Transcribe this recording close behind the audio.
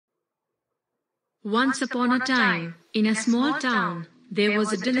Once upon a time, in a small town, there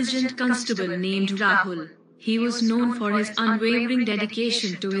was a diligent constable named Rahul. He was known for his unwavering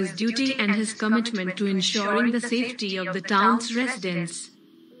dedication to his duty and his commitment to ensuring the safety of the town's residents.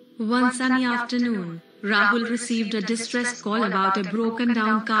 One sunny afternoon, Rahul received a distress call about a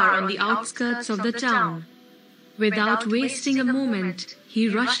broken-down car on the outskirts of the town. Without wasting a moment, he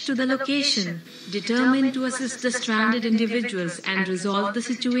rushed to the location, determined to assist the stranded individuals and resolve the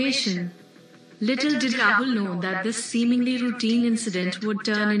situation. Little did Rahul know that this seemingly routine incident would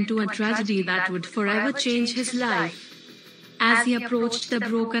turn into a tragedy that would forever change his life. As he approached the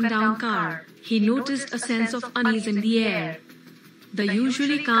broken-down car, he noticed a sense of unease in the air. The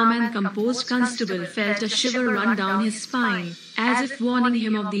usually calm and composed constable felt a shiver run down his spine, as if warning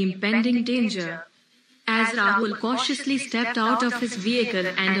him of the impending danger. As Rahul cautiously stepped out of his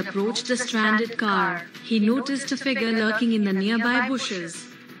vehicle and approached the stranded car, he noticed a figure lurking in the nearby bushes.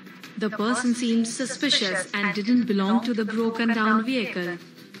 The person seemed suspicious and didn't belong to the broken-down vehicle.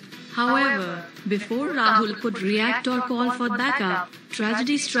 However, before Rahul could react or call for backup,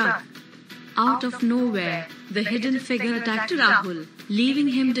 tragedy struck. Out of nowhere, the hidden figure attacked Rahul, leaving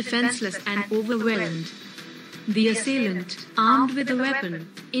him defenseless and overwhelmed. The assailant, armed with a weapon,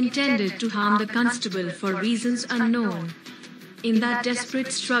 intended to harm the constable for reasons unknown. In that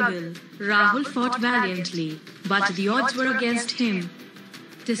desperate struggle, Rahul fought valiantly, but the odds were against him.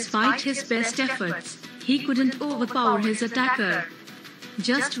 Despite his best efforts, he couldn't overpower his attacker.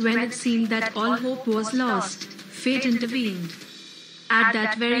 Just when it seemed that all hope was lost, fate intervened. At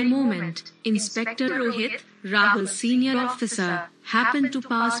that very moment, Inspector Rohit, Rahul's senior officer, happened to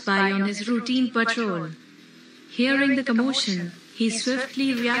pass by on his routine patrol. Hearing the commotion, he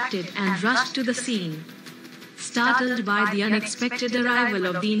swiftly reacted and rushed to the scene. Startled by the unexpected arrival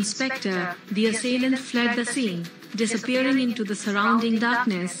of the inspector, the assailant fled the scene, disappearing into the surrounding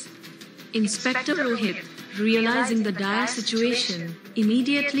darkness. Inspector Rohit, realizing the dire situation,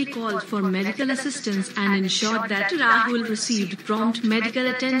 immediately called for medical assistance and ensured that Rahul received prompt medical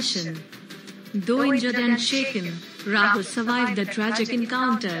attention. Though injured and shaken, Rahul survived the tragic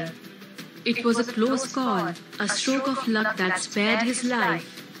encounter. It was a close call, a stroke of luck that spared his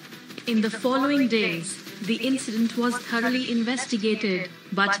life. In the following days, the incident was thoroughly investigated,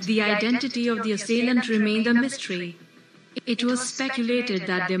 but the identity of the assailant remained a mystery. It was speculated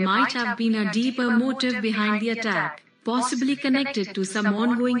that there might have been a deeper motive behind the attack, possibly connected to some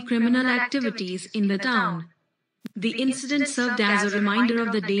ongoing criminal activities in the town. The incident served as a reminder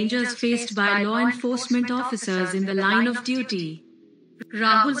of the dangers faced by law enforcement officers in the line of duty.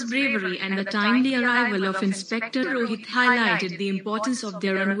 Rahul's bravery and the timely arrival of Inspector Rohit highlighted the importance of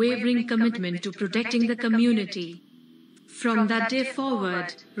their unwavering commitment to protecting the community. From that day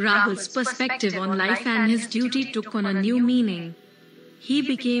forward, Rahul's perspective on life and his duty took on a new meaning. He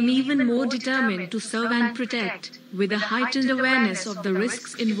became even more determined to serve and protect, with a heightened awareness of the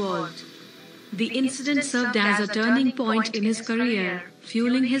risks involved. The incident served as a turning point in his career,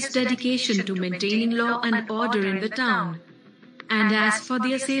 fueling his dedication to maintaining law and order in the town. And as for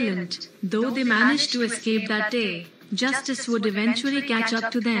the assailant, though they managed to escape that day, justice would eventually catch up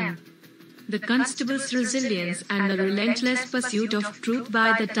to them. The constable's resilience and the relentless pursuit of truth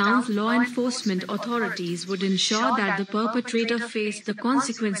by the town's law enforcement authorities would ensure that the perpetrator faced the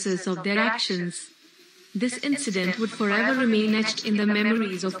consequences of their actions. This incident would forever remain etched in the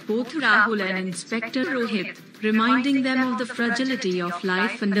memories of both Rahul and Inspector Rohit, reminding them of the fragility of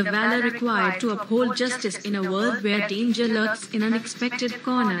life and the valor required to uphold justice in a world where danger lurks in unexpected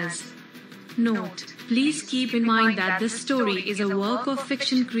corners. Note: please keep in mind that this story is a work of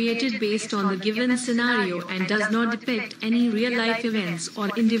fiction created based on the given scenario and does not depict any real-life events or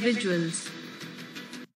individuals.